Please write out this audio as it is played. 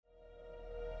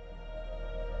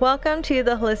Welcome to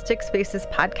the Holistic Spaces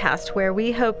podcast, where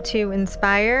we hope to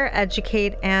inspire,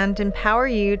 educate, and empower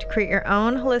you to create your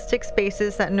own holistic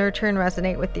spaces that nurture and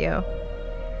resonate with you.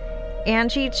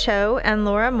 Angie Cho and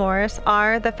Laura Morris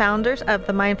are the founders of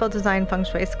the Mindful Design Feng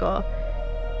Shui School.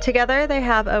 Together, they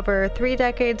have over 3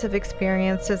 decades of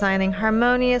experience designing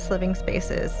harmonious living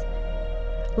spaces.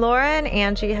 Laura and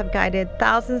Angie have guided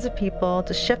thousands of people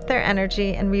to shift their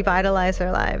energy and revitalize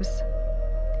their lives.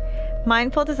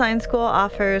 Mindful Design School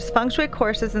offers feng shui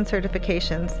courses and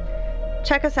certifications.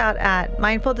 Check us out at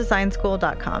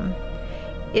mindfuldesignschool.com.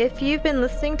 If you've been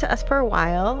listening to us for a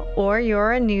while or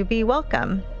you're a newbie,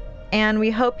 welcome. And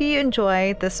we hope you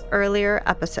enjoy this earlier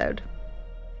episode.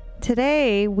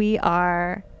 Today, we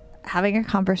are having a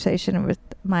conversation with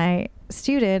my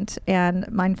student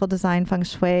and Mindful Design Feng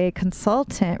Shui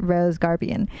consultant, Rose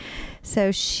Garbian.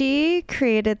 So she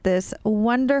created this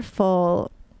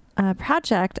wonderful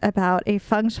project about a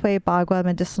Feng Shui Bagua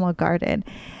medicinal garden.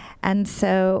 And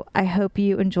so I hope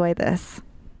you enjoy this.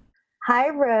 Hi,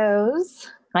 Rose.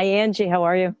 Hi, Angie. How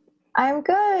are you? I'm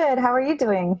good. How are you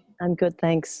doing? I'm good,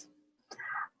 thanks.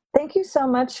 Thank you so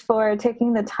much for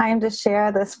taking the time to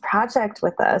share this project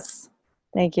with us.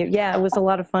 Thank you. Yeah, it was a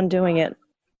lot of fun doing it.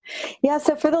 Yeah,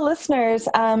 so for the listeners,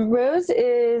 Rose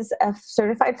is a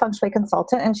certified Feng Shui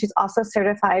consultant, and she's also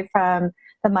certified from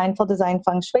the Mindful Design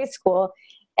Feng Shui School.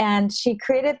 And she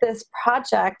created this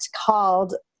project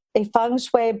called a Feng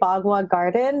Shui Bagua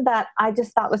garden that I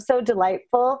just thought was so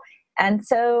delightful and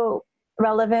so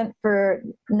relevant for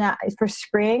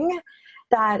spring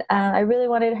that I really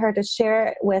wanted her to share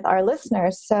it with our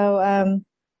listeners. So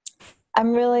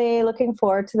I'm really looking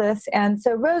forward to this. And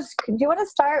so, Rose, do you want to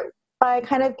start by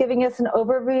kind of giving us an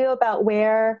overview about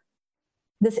where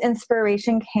this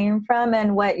inspiration came from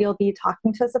and what you'll be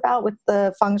talking to us about with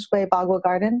the Feng Shui Bagua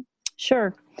garden?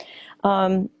 Sure.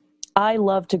 I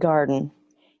love to garden,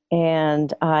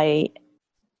 and the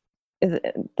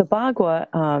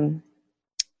Bagua,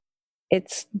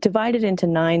 it's divided into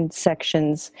 9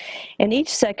 sections, and each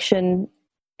section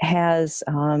has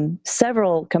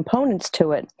several components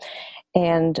to it,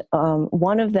 and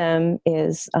one of them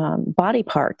is body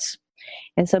parts.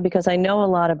 And so because I know a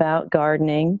lot about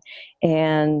gardening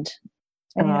and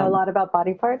you know a lot about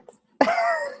body parts?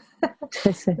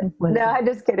 No, I'm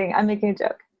just kidding. I'm making a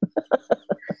joke.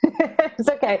 It's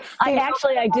okay.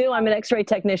 I do. I'm an X-ray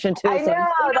technician too. I know. So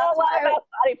I know a lot about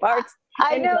body parts.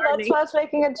 I know. Gardening. That's why I was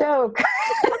making a joke.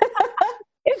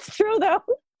 It's true though.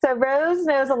 So Rose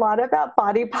knows a lot about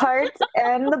body parts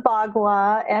and the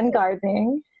Bagua and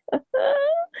gardening.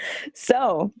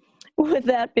 So, with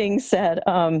that being said,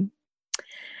 the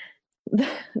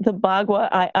Bagua,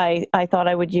 I thought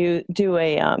I would do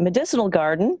a medicinal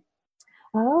garden.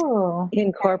 Oh,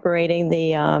 incorporating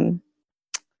the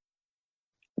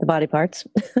body parts,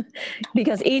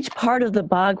 because each part of the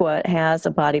Bagua has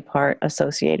a body part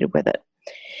associated with it,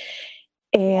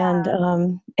 and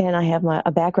I have a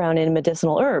background in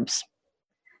medicinal herbs.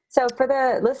 So for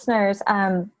the listeners,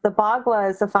 the Bagua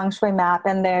is a feng shui map,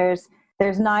 and there's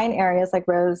 9 areas, like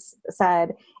Rose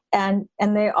said, and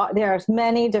there are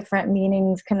many different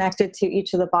meanings connected to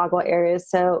each of the Bagua areas.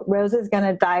 So Rose is going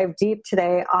to dive deep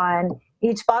today on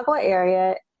each Bagua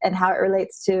area and how it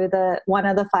relates to one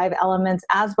of the 5 elements,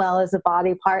 as well as the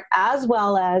body part, as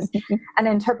well as an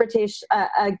interpretation.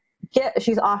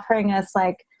 She's offering us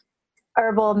like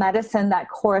herbal medicine that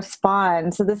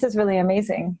corresponds. So this is really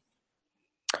amazing.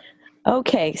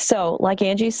 Okay, so like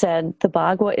Angie said, the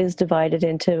Bagua is divided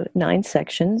into 9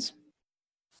 sections.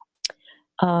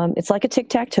 It's like a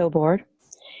tic-tac-toe board,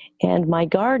 and my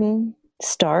garden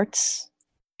starts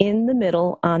in the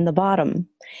middle on the bottom,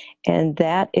 and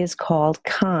that is called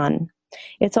Kan.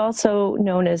 It's also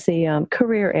known as the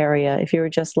career area if you were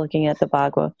just looking at the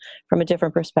Bagua from a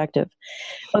different perspective.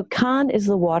 But Kan is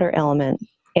the water element,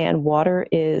 and water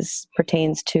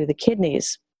pertains to the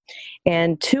kidneys.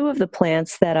 And 2 of the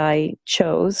plants that I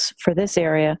chose for this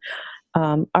area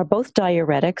are both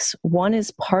diuretics. One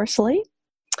is parsley,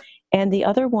 and the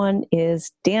other one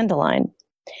is dandelion.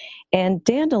 And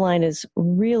dandelion is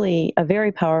really a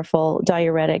very powerful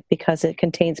diuretic because it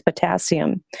contains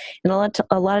potassium. And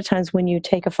a lot of times when you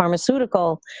take a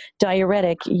pharmaceutical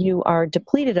diuretic, you are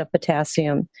depleted of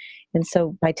potassium. And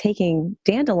so by taking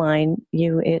dandelion,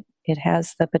 it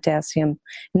has the potassium,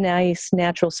 nice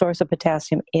natural source of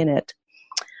potassium in it.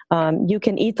 You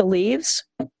can eat the leaves,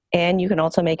 and you can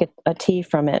also make a tea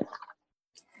from it.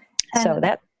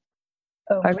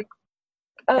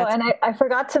 And I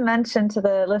forgot to mention to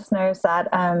the listeners that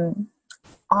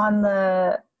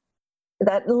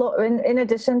in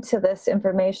addition to this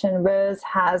information, Rose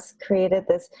has created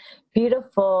this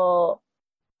beautiful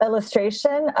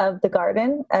illustration of the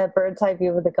garden, a bird's eye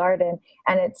view of the garden,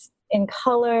 and it's in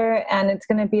color, and it's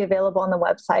going to be available on the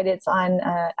website. It's on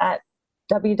at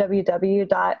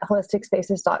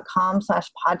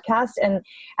www.holisticspaces.com/podcast, and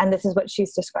this is what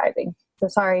she's describing. So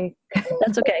sorry.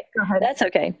 That's okay. Go ahead. That's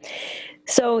okay.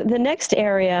 So the next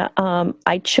area,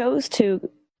 I chose to.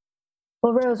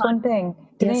 Well, Rose, one thing.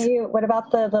 Didn't you? What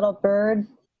about the little bird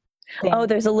thing? Oh,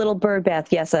 there's a little bird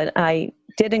bath. Yes, I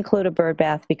did include a bird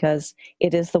bath because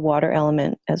it is the water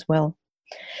element as well.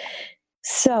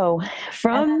 So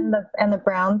from and the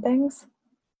brown things,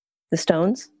 the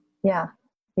stones. Yeah,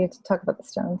 we have to talk about the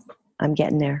stones. I'm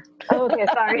getting there. Oh, okay,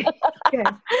 sorry. Good.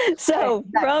 So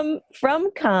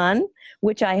from Kan,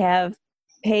 which I have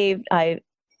paved, I've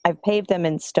paved them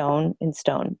in stone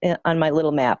on my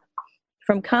little map.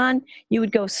 From Kan, you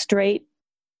would go straight,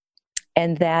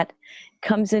 and that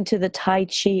comes into the Tai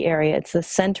Chi area. It's the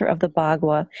center of the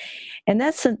Bagua, and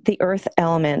that's the earth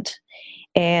element.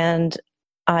 And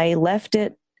I left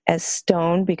it as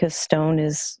stone because stone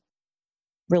is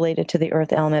related to the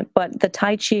earth element. But the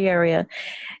Tai Chi area,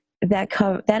 that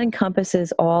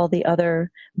encompasses all the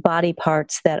other body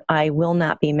parts that I will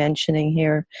not be mentioning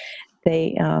here.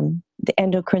 The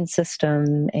endocrine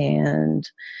system and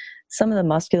some of the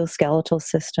musculoskeletal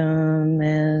system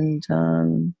and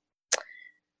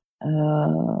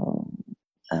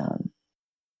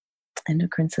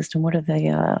endocrine system. What are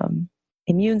the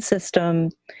immune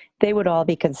system? They would all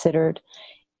be considered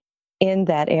in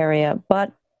that area.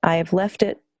 But I've left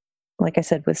it, like I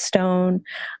said, with stone.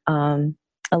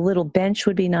 A little bench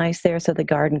would be nice there, so the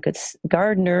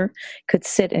gardener could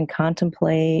sit and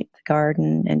contemplate the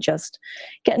garden and just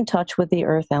get in touch with the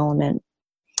earth element.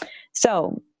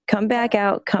 So come back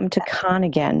out, come to Kan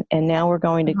again, and now we're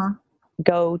going to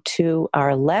go to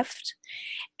our left,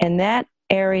 and that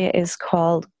area is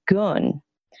called Gun.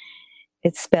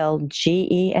 It's spelled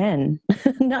Gen.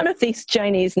 None of these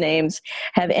Chinese names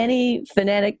have any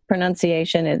phonetic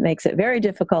pronunciation. It makes it very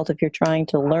difficult if you're trying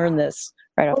to learn this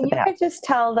right off the bat. You could just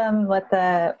tell them what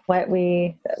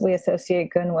we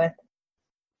associate Gun with.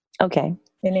 Okay.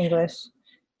 In English.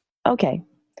 Okay.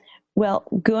 Well,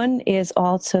 Gun is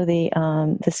also the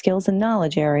skills and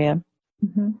knowledge area.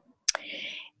 Mm-hmm.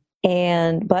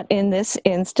 But in this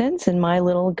instance, in my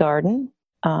little garden,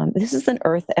 this is an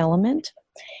earth element.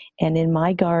 And in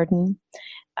my garden,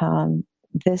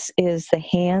 this is the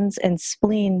hands and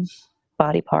spleen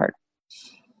body part.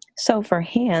 So for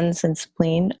hands and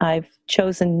spleen, I've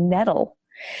chosen nettle.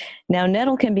 Now,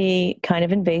 nettle can be kind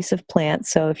of invasive plant.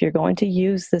 So if you're going to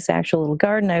use this actual little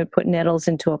garden, I would put nettles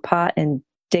into a pot and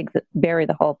bury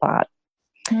the whole pot.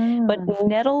 But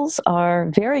nettles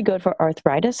are very good for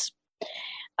arthritis.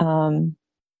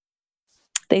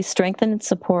 They strengthen and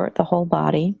support the whole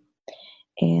body.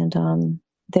 And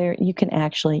you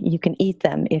can eat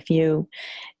them if you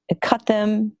cut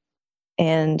them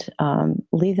and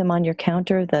leave them on your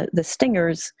counter. The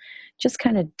stingers just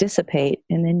kind of dissipate,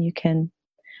 and then you can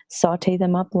saute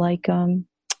them up like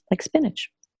spinach.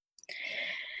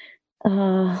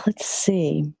 Let's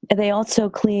see. They're also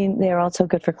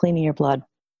good for cleaning your blood,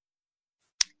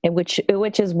 and which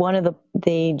is one of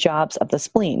the jobs of the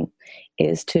spleen,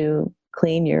 is to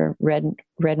clean your red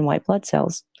and white blood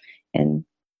cells and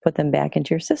put them back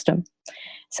into your system.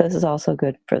 So this is also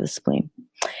good for the spleen.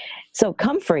 So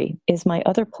comfrey is my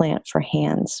other plant for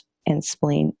hands and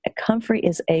spleen. Comfrey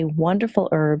is a wonderful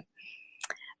herb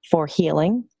for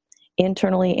healing,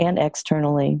 internally and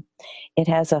externally. It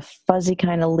has a fuzzy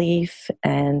kind of leaf,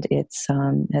 and it's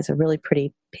has a really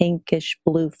pretty pinkish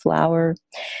blue flower.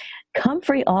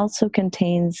 Comfrey also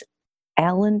contains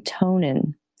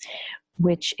allantonin,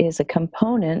 which is a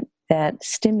component that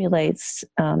stimulates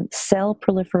cell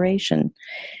proliferation.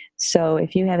 So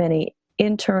if you have any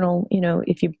internal,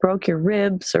 if you broke your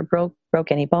ribs or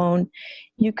broke any bone,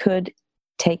 you could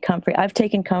take comfrey. I've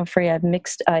taken comfrey,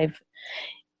 I've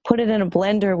put it in a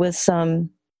blender with some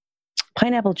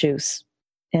pineapple juice,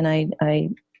 and I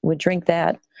would drink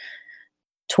that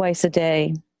twice a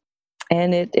day,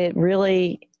 and it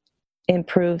really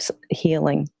improves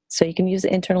healing. So you can use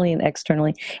it internally and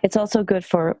externally. It's also good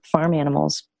for farm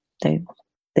animals.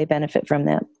 They benefit from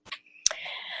that.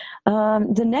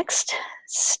 The next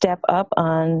step up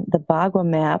on the Bagua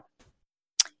map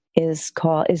is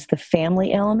the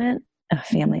family element.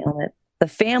 The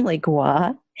family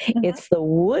gua. Mm-hmm. It's the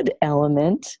wood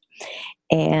element,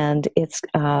 and it's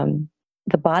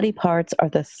the body parts are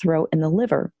the throat and the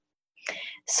liver.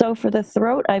 So for the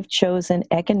throat, I've chosen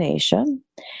echinacea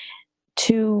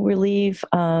to relieve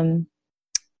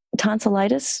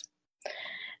tonsillitis.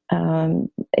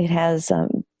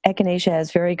 Echinacea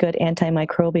has very good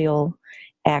antimicrobial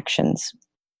actions.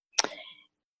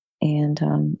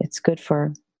 and it's good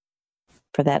for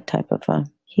that type of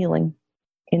healing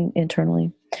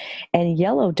internally. And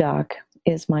yellow dock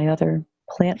is my other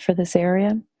plant for this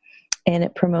area, and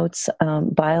it promotes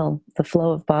bile, the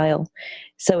flow of bile.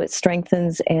 So it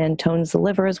strengthens and tones the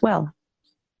liver as well.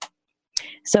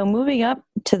 So moving up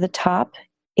to the top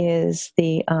is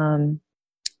the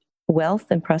wealth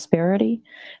and prosperity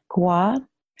gua,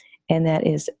 and that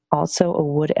is also a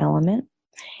wood element.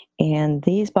 And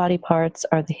these body parts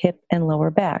are the hip and lower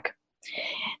back.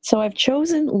 So I've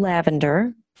chosen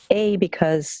lavender,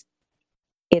 because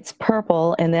it's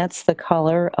purple, and that's the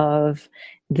color of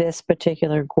this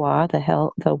particular gua,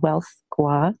 the wealth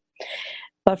gua.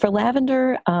 But for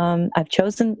lavender, I've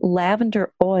chosen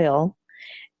lavender oil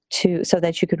so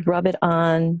that you could rub it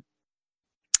on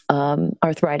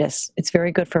arthritis. It's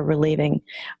very good for relieving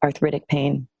arthritic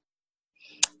pain.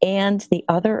 And the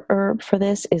other herb for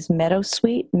this is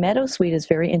meadowsweet. Meadowsweet is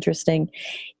very interesting.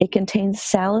 It contains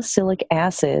salicylic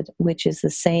acid, which is the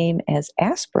same as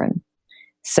aspirin.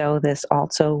 So this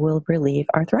also will relieve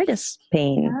arthritis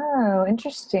pain. Oh,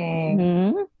 interesting.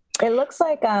 Mm-hmm. It looks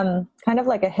like kind of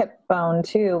like a hip bone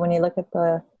too when you look at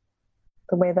the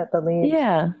way that the leaves.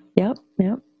 Yeah. Yep.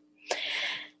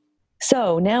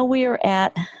 So now we are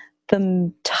at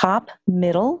the top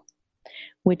middle,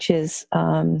 which is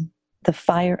the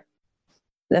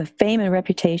fame and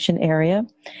reputation area.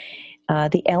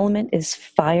 The element is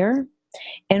fire,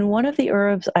 and one of the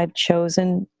herbs I've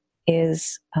chosen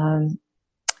is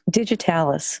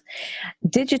digitalis.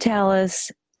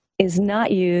 Digitalis is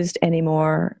not used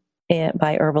anymore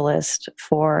by herbalists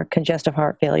for congestive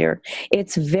heart failure.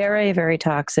 It's very, very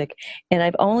toxic, and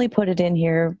I've only put it in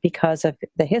here because of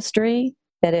the history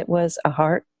that it was a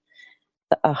heart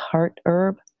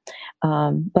herb.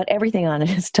 But everything on it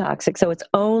is toxic, so it's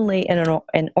only an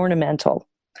ornamental.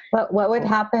 What would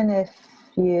happen if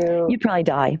you'd probably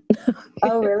die?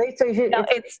 Oh, really?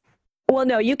 So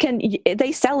no, you can.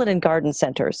 They sell it in garden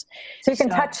centers, so you can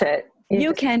touch it.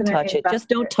 You can touch it. Just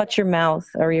don't touch your mouth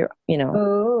or your.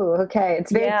 Oh, okay. It's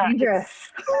very dangerous.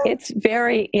 It's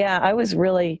very. Yeah, I was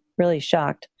really, really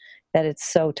shocked that it's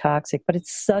so toxic, but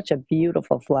it's such a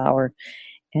beautiful flower,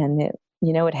 and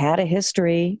it had a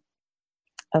history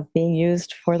of being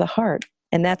used for the heart.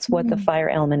 And that's what the fire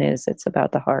element is. It's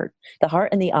about the heart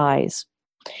and the eyes.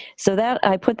 So that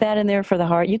I put that in there for the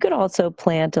heart. You could also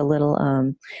plant a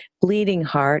little bleeding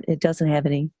heart. It doesn't have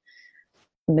any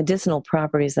medicinal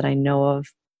properties that I know of,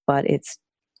 but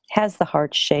has the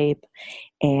heart shape,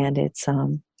 and it's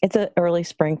an early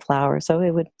spring flower. So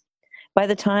it would, by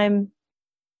the time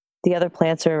the other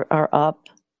plants are up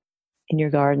in your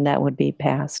garden, that would be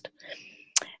past.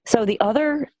 So the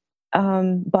other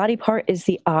body part is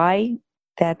the eye.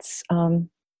 That's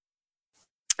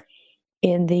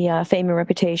in the fame and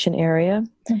reputation area.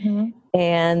 Mm-hmm.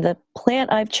 And the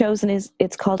plant I've chosen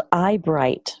it's called Eye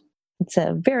Bright. It's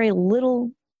a very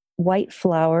little white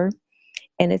flower,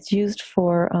 and it's used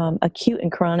for acute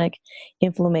and chronic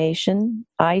inflammation,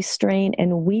 eye strain,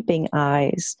 and weeping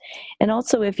eyes. And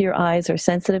also, if your eyes are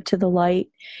sensitive to the light,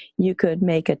 you could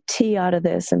make a tea out of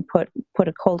this and put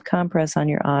a cold compress on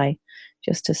your eye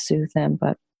just to soothe them.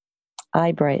 But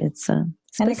Eye Bright, it's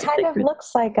and it kind of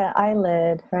looks like an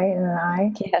eyelid, right, in an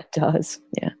eye? Yeah, it does.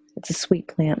 Yeah, it's a sweet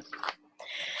plant.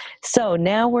 So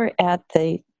now we're at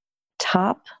the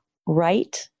top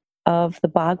right of the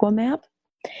Bagua map,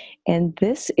 and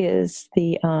this is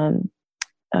the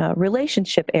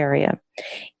relationship area,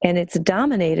 and it's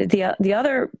dominated. The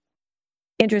other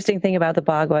interesting thing about the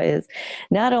Bagua is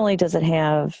not only does it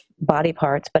have body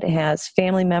parts, but it has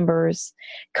family members,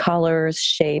 colors,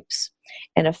 shapes.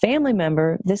 And a family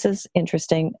member, this is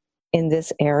interesting in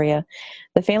this area,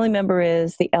 the family member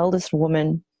is the eldest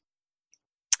woman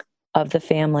of the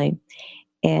family.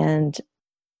 And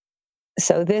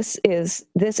so this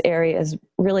area is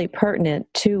really pertinent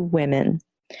to women.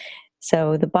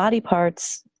 So the body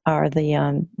parts are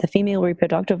the female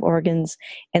reproductive organs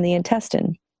and the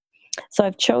intestine. So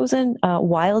I've chosen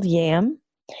wild yam.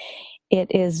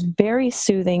 It is very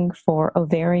soothing for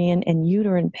ovarian and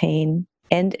uterine pain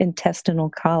and intestinal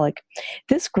colic.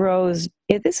 This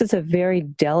is a very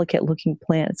delicate looking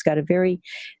plant. It's got a very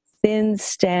thin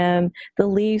stem. The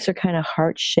leaves are kind of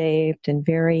heart-shaped and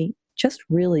just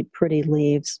really pretty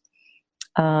leaves.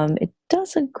 It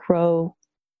doesn't grow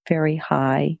very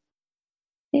high,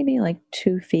 maybe like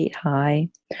 2 feet high,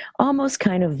 almost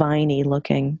kind of viney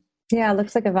looking. Yeah, it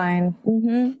looks like a vine.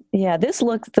 Mm-hmm. Yeah,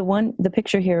 the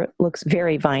picture here looks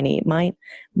very viney. Mine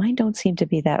don't seem to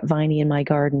be that viney in my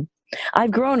garden.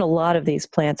 I've grown a lot of these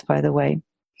plants, by the way.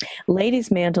 Lady's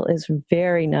mantle is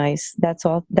very nice. That's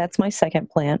my second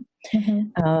plant.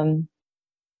 Mm-hmm.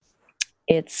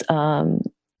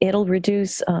 It'll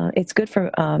reduce. It's good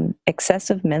for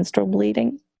excessive menstrual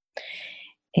bleeding,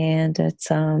 and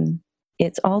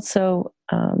it's also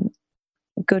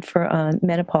good for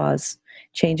menopause,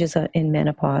 changes in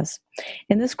menopause.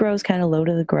 And this grows kind of low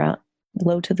to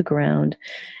the ground,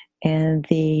 and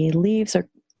the leaves are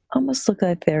almost look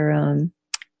like they're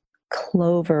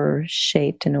clover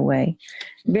shaped in a way.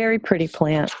 Very pretty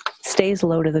plant. Stays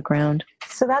low to the ground.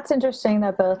 So that's interesting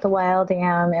that both the wild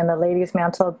yam and the lady's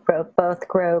mantle both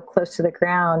grow close to the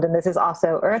ground. And this is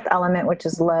also earth element, which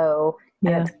is low,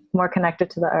 and it's more connected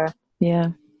to the earth.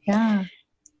 Yeah. Yeah.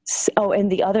 So, and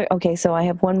the other, okay, so I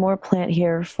have one more plant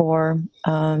here for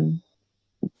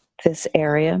this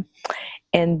area.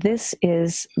 And this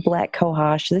is black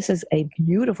cohosh. This is a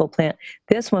beautiful plant.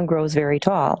 This one grows very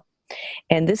tall.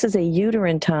 And this is a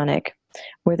uterine tonic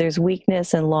where there's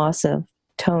weakness and loss of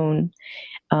tone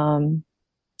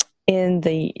in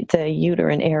the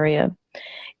uterine area.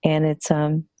 And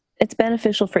it's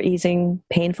beneficial for easing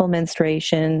painful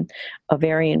menstruation,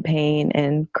 ovarian pain,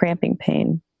 and cramping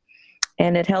pain.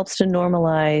 And it helps to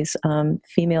normalize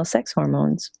female sex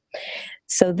hormones.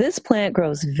 So this plant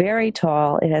grows very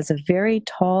tall. It has a very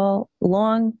tall,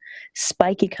 long,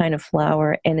 spiky kind of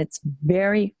flower, and it's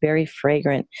very, very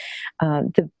fragrant.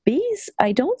 The bees,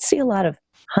 I don't see a lot of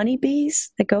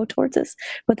honeybees that go towards this,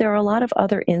 but there are a lot of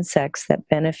other insects that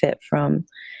benefit from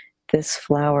this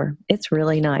flower. It's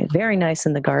really nice, very nice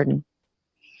in the garden.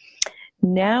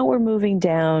 Now we're moving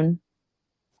down.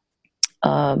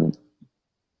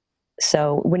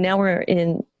 So now we're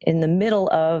in the middle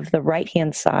of the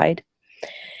right-hand side.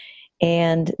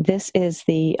 And this is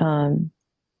this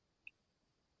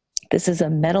is a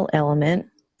metal element.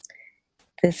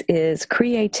 This is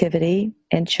creativity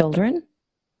and children,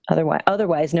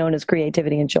 otherwise known as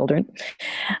creativity and children.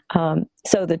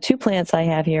 So the two plants I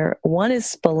have here, one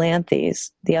is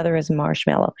Spilanthes, the other is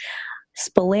marshmallow.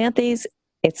 Spilanthes,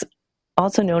 it's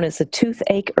also known as the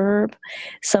toothache herb.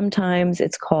 Sometimes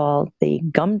it's called the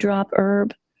gumdrop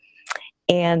herb.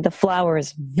 And the flower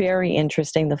is very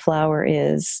interesting. The flower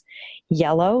is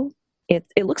yellow. It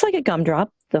looks like a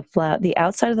gumdrop. The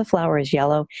outside of the flower is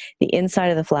yellow. The inside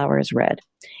of the flower is red.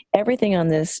 Everything on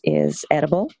this is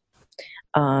edible.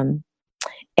 And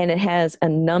it has a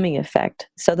numbing effect.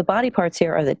 So the body parts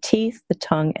here are the teeth, the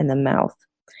tongue, and the mouth.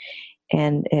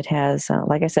 And it has,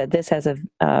 like I said, this has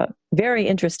a very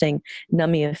interesting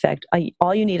numbing effect.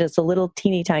 All you need is a little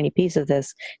teeny tiny piece of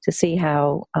this to see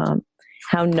how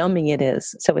numbing it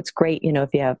is. So it's great, if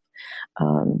you have,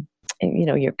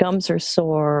 your gums are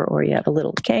sore, or you have a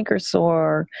little canker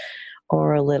sore,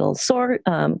 or a little sore,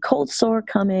 cold sore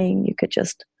coming. You could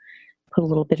just put a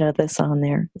little bit of this on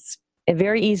there. It's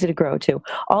very easy to grow too.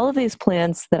 All of these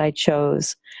plants that I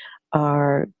chose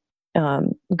are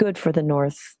good for the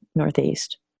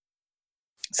northeast.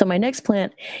 So my next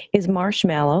plant is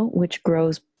marshmallow, which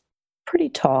grows pretty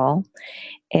tall,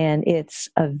 and it's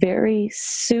a very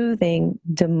soothing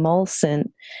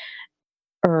demulcent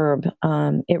herb.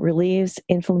 It relieves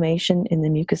inflammation in the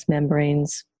mucous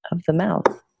membranes of the mouth.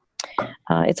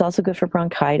 It's also good for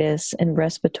bronchitis and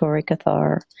respiratory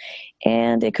catarrh,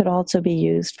 and it could also be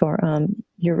used for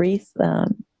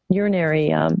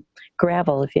urinary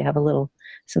gravel if you have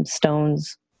some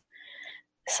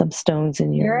stones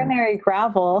in your urinary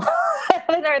gravel. I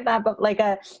haven't heard that, but like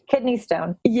a kidney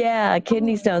stone. Yeah,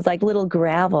 kidney stones, like little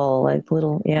gravel,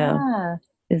 yeah.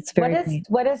 It's very.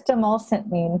 What does demulcent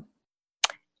mean?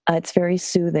 It's very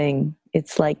soothing.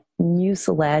 It's like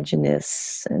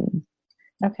mucilaginous and.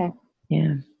 Okay.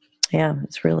 Yeah,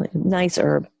 it's really nice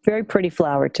herb. Very pretty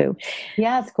flower too.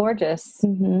 Yeah, it's gorgeous.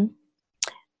 Mm-hmm.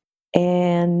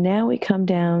 And now we come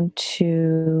down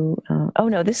to. Oh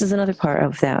no, this is another part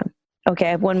of that. Okay,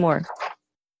 I have one more.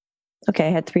 Okay,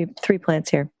 I had three plants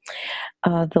here.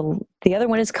 The other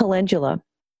one is calendula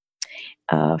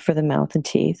for the mouth and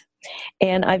teeth.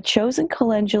 And I've chosen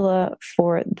calendula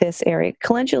for this area.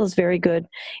 Calendula is very good.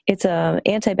 It's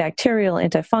antibacterial,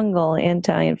 antifungal,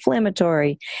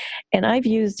 anti-inflammatory. And I've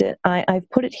used it, I've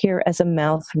put it here as a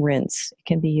mouth rinse. It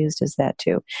can be used as that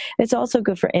too. It's also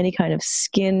good for any kind of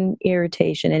skin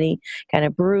irritation, any kind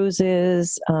of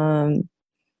bruises.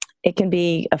 It can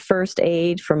be a first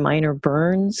aid for minor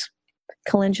burns.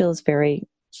 Calendula is very,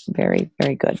 very,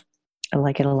 very good. I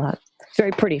like it a lot.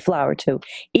 Very pretty flower too.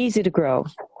 Easy to grow.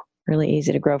 Really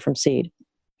easy to grow from seed.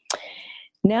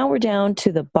 Now we're down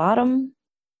to the bottom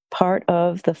part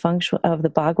of the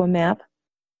Bagua map.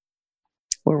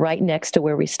 We're right next to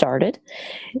where we started.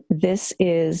 This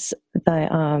is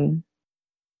in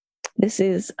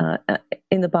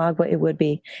the Bagua. It would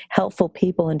be helpful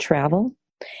people and travel.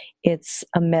 It's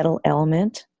a metal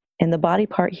element, and the body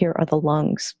part here are the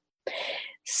lungs.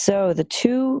 So the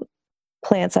two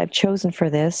plants I've chosen for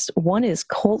this, one is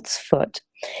colt's foot.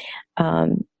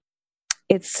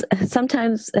 It's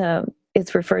sometimes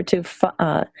it's referred to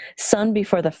son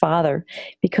before the father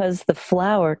because the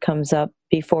flower comes up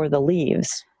before the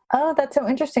leaves. Oh, that's so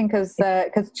interesting because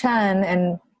Chen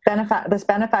and this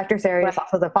benefactor's area is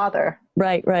also the father.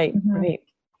 Right.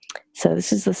 So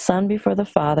this is the son before the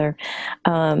father.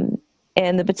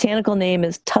 And the botanical name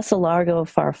is Tussolargo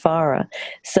farfara.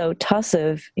 So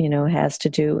tussive, has to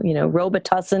do,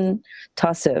 Robitussin,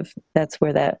 tussive. That's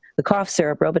where the cough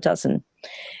syrup, Robitussin.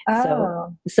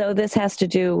 Oh. So this has to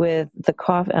do with the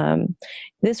cough.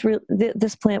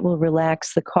 This plant will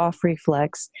relax the cough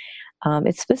reflex.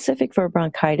 It's specific for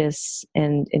bronchitis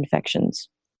and infections.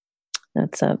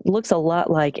 That's looks a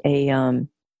lot like a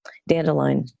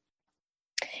dandelion.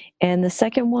 And the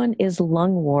second one is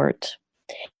lungwort.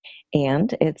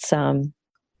 And it's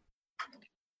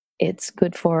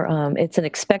good for it's an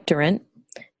expectorant,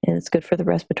 and it's good for the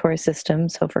respiratory system,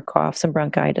 so for coughs and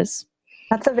bronchitis.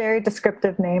 That's a very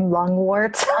descriptive name,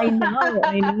 lungwort. I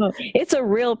know. It's a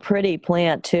real pretty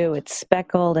plant too. It's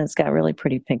speckled and it's got really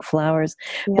pretty pink flowers.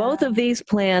 Yeah. Both of these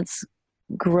plants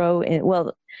grow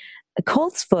the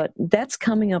colt's foot, that's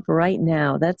coming up right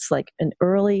now. That's like an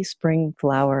early spring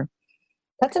flower.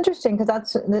 That's interesting because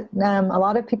that's a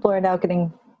lot of people are now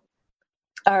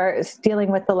are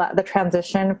dealing with the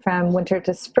transition from winter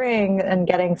to spring and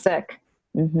getting sick.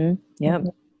 Mm-hmm. Yep. Mm-hmm.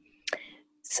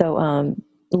 So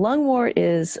lungwort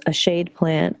is a shade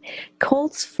plant.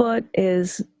 Colt's foot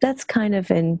that's kind of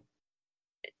in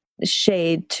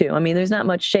shade too. I mean, there's not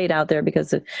much shade out there because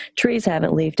the trees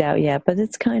haven't leafed out yet, but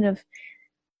it's kind of,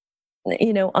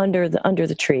 under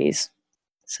the trees.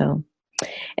 So,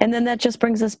 and then that just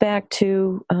brings us back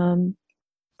to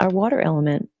our water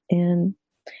element, and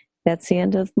that's the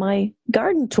end of my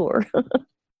garden tour.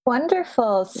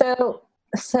 Wonderful. So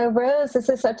Rose, this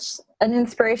is such an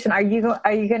inspiration. Are you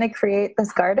going to create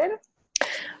this garden?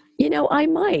 I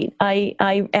might.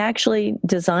 I actually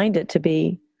designed it to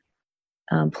be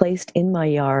placed in my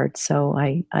yard, so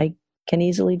I can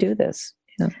easily do this.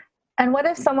 And what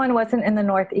if someone wasn't in the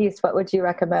Northeast? What would you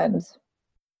recommend?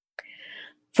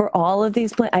 For all of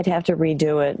these plants, I'd have to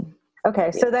redo it. Okay,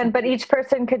 so then, but each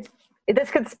person could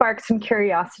spark some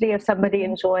curiosity if somebody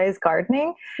enjoys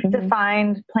gardening, to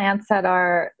find plants that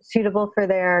are suitable for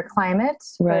their climate,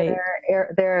 right, for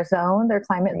their zone, their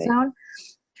climate zone,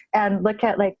 and look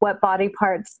at like what body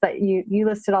parts that you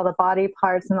listed, all the body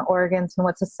parts and the organs and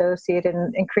what's associated,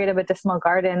 and create a medicinal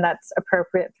garden that's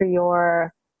appropriate for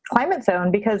your climate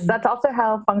zone, because that's also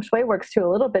how feng shui works too a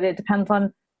little bit. It depends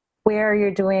on where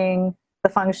you're doing the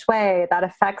feng shui. That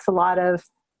affects a lot of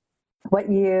what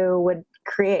you would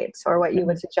create or what you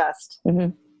would suggest. Mm-hmm.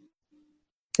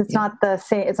 It's not the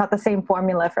same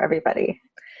formula for everybody.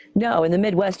 No, in the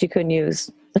Midwest you couldn't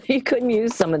use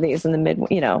some of these in the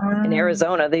in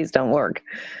Arizona these don't work.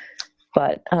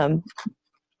 But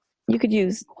you could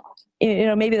use,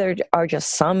 maybe there are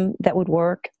just some that would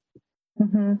work.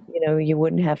 Mm-hmm.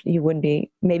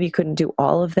 Maybe you couldn't do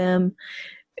all of them.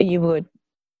 You would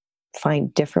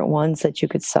find different ones that you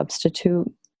could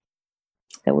substitute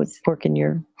that would work in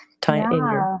your time.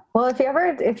 Yeah. Well, if you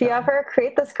ever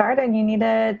create this garden, you need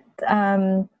to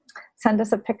send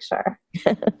us a picture.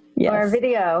 Yes. Or a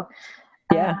video.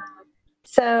 Yeah.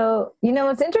 So,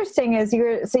 what's interesting is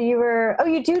you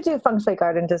do feng shui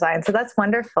garden design. So that's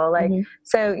wonderful. Like,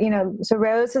 so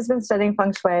Rose has been studying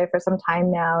feng shui for some time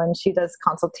now, and she does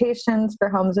consultations for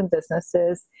homes and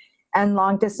businesses and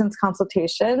long distance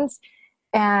consultations.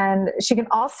 And she can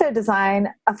also design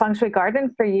a feng shui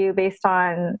garden for you based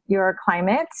on your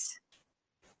climate,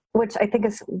 which I think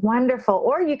is wonderful.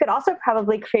 Or you could also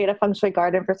probably create a feng shui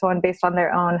garden for someone based on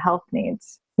their own health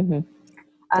needs. Mm-hmm.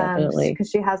 Definitely. Because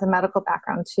she has a medical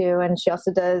background too. And she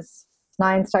also does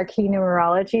 9-star key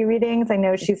numerology readings. I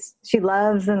know she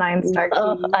loves the 9-star key.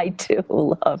 Oh, I do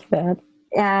love that.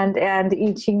 And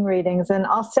I Ching readings. And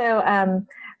also,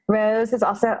 Rose is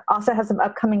also has some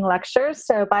upcoming lectures.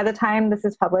 So by the time this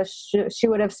is published, she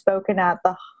would have spoken at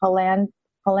the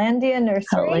Hollandia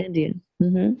Nursery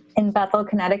in Bethel,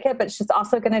 Connecticut. But she's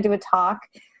also going to do a talk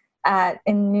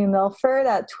in New Milford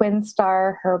at Twin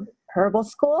Star Herbal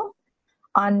School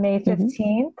on May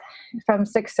 15th from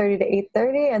 6:30 to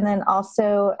 8:30, and then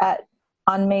also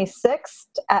on May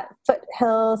 6th at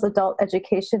Foothills Adult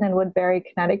Education in Woodbury,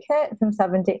 Connecticut from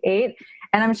 7 to 8.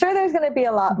 And I'm sure there's going to be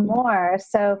a lot more.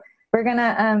 So we're going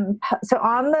to, so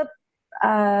on the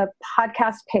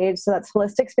podcast page, so that's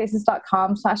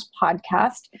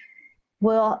holisticspaces.com/podcast,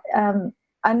 we'll,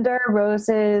 under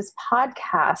Rose's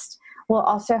podcast, we'll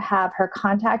also have her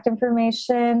contact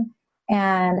information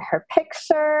and her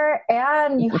picture,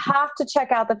 and you have to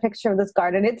check out the picture of this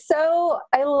garden.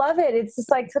 I love it. It's just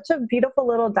like such a beautiful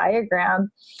little diagram.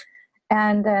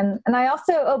 And I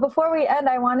also, before we end,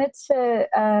 I wanted to,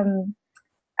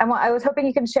 I was hoping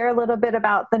you can share a little bit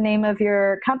about the name of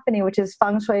your company, which is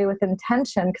Feng Shui with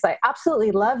Intention, because I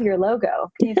absolutely love your logo.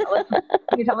 Can you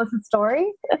tell us the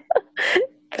story?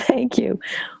 Thank you.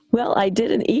 Well, I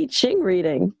did an I Ching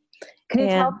reading. Can you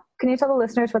tell the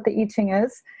listeners what the I Ching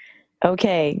is?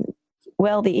 Okay.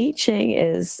 Well, the I Ching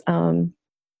is, I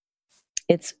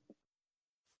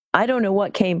don't know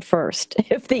what came first.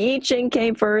 If the I Ching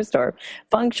came first or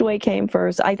Feng Shui came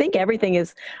first. I think everything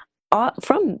is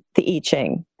from the I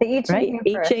Ching. The I Ching right?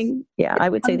 came I Ching, yeah, I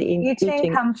would say the I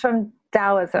Ching comes from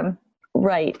Taoism.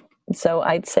 Right. So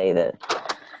I'd say that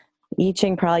I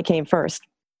Ching probably came first.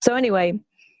 So anyway,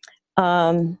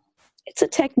 it's a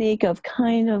technique of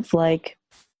kind of like,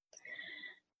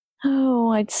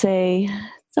 I'd say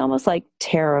it's almost like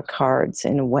tarot cards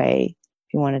in a way,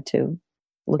 if you wanted to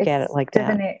look at it like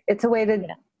that. It's a way to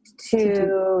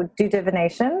do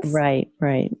divinations. Right,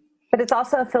 right. But it's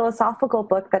also a philosophical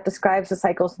book that describes the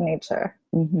cycles of nature.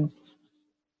 Mm-hmm.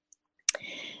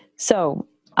 So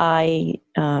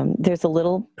there's a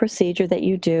little procedure that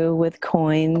you do with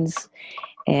coins,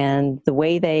 and the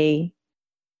way that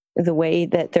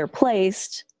they're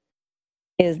placed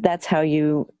that's how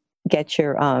you get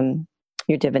your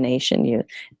divination.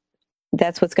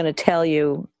 That's what's going to tell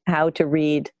you how to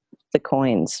read the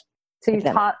coins.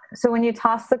 So when you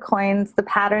toss the coins, the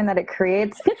pattern that it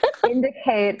creates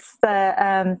indicates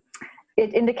the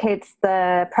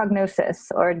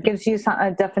prognosis, or it gives you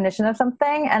a definition of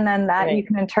something, and then that you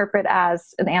can interpret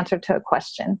as an answer to a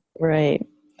question. Right.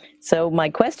 So my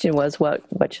question was, what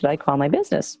should I call my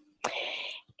business?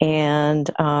 And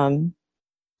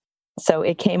so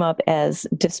it came up as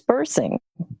dispersing.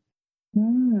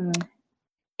 Mm.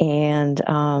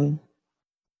 And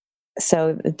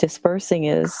so dispersing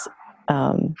is,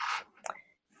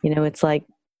 it's like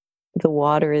the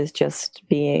water is just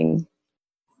being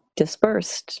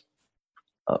dispersed.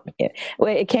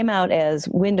 It came out as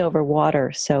wind over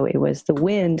water. So it was the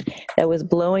wind that was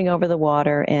blowing over the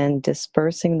water and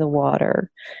dispersing the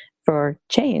water for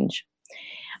change.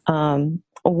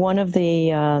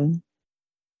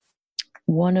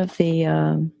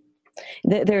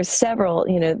 There's several,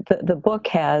 the book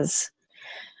has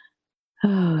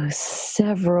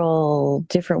several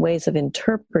different ways of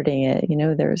interpreting it.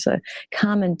 There's a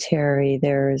commentary,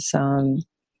 there's, oh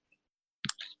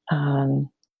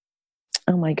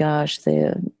my gosh,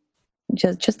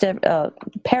 just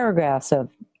paragraphs of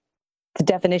the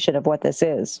definition of what this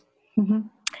is. Mm-hmm.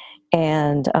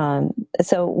 And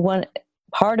so one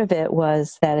part of it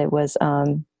was that it was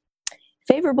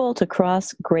favorable to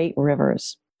cross great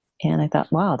rivers. And I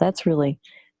thought, wow, that's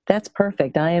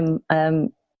perfect. I'm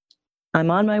on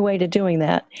my way to doing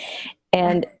that.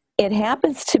 And it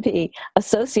happens to be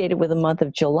associated with the month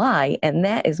of July, and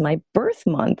that is my birth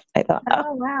month. I thought,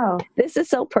 oh wow, this is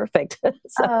so perfect.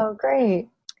 Oh, great.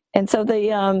 And so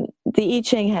the I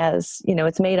Ching has,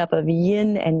 it's made up of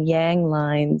yin and yang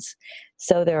lines.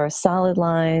 So there are solid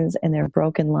lines and there are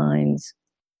broken lines.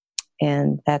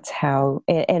 And that's how,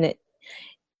 and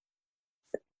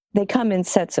they come in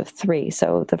sets of 3.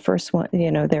 So the first one,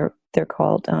 they're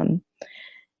called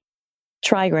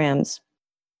trigrams.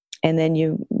 And then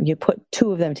you put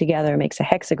 2 of them together, it makes a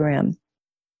hexagram.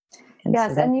 And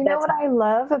yes, so and what I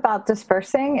love about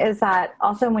dispersing is that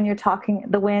also when you're talking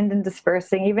the wind and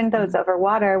dispersing, even though it's over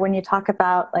water, when you talk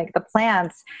about like the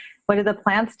plants, what do the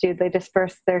plants do? They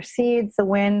disperse their seeds, the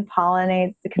wind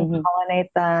pollinate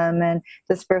them and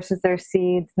disperses their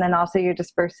seeds. And then also you're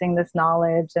dispersing this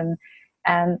knowledge, and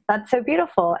that's so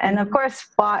beautiful. And of course,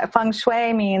 Feng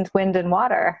Shui means wind and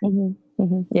water. Mm-hmm.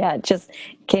 Mm-hmm. Yeah, it just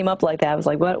came up like that. I was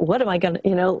like, what am I going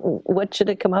to, what should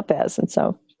it come up as? And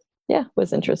so, yeah, it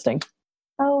was interesting.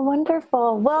 Oh,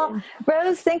 wonderful. Well,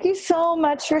 Rose, thank you so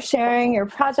much for sharing your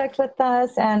project with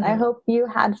us. And I hope you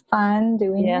had fun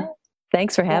doing it.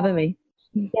 Thanks for having me.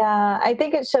 Yeah, I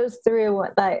think it shows through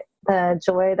the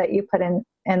joy that you put in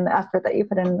and the effort that you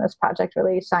put in this project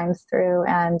really shines through.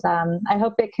 And I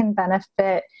hope it can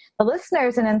benefit the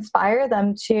listeners and inspire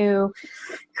them to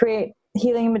create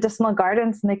healing medicinal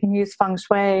gardens, and they can use Feng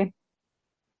Shui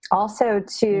also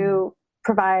to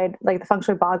provide, like the Feng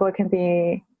Shui Bagua can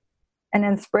be an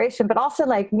inspiration, but also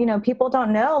people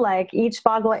don't know, each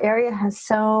Bagua area has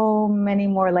so many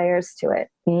more layers to it.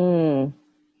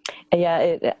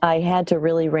 Yeah, I had to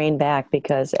really rein back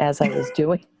because as I was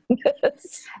doing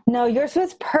this. No, yours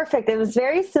was perfect. It was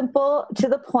very simple, to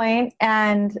the point,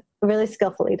 and really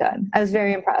skillfully done. I was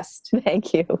very impressed.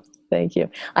 Thank you.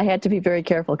 I had to be very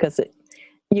careful because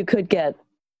you could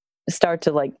start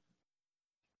to like,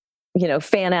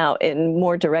 fan out in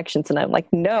more directions. And I'm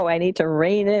like, no, I need to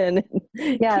rein in.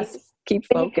 Yes. Keep You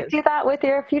focused. can do that with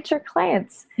your future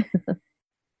clients.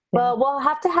 Well, we'll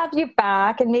have to have you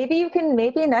back, and maybe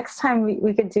next time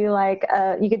we could do like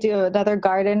you could do another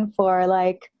garden for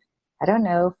like, I don't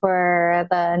know, for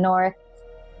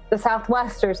the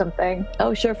Southwest or something.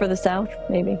 Oh, sure, for the South,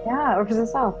 maybe. Yeah, or for the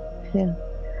South. Yeah,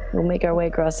 we'll make our way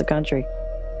across the country.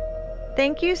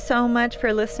 Thank you so much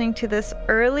for listening to this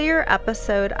earlier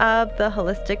episode of the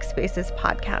Holistic Spaces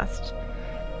podcast.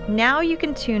 Now you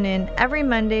can tune in every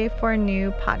Monday for a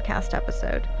new podcast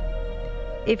episode.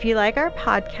 If you like our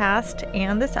podcast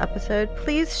and this episode,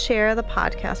 please share the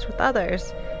podcast with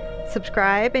others.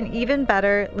 Subscribe, and even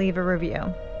better, leave a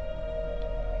review.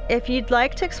 If you'd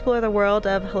like to explore the world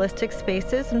of holistic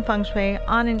spaces and feng shui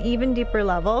on an even deeper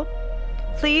level,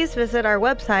 please visit our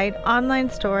website, online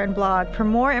store, and blog for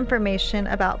more information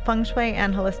about feng shui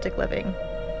and holistic living.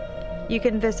 You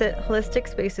can visit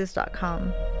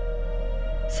holisticspaces.com.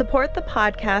 Support the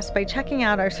podcast by checking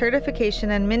out our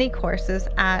certification and mini courses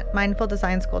at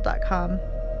mindfuldesignschool.com.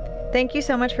 Thank you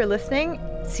so much for listening.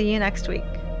 See you next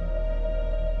week.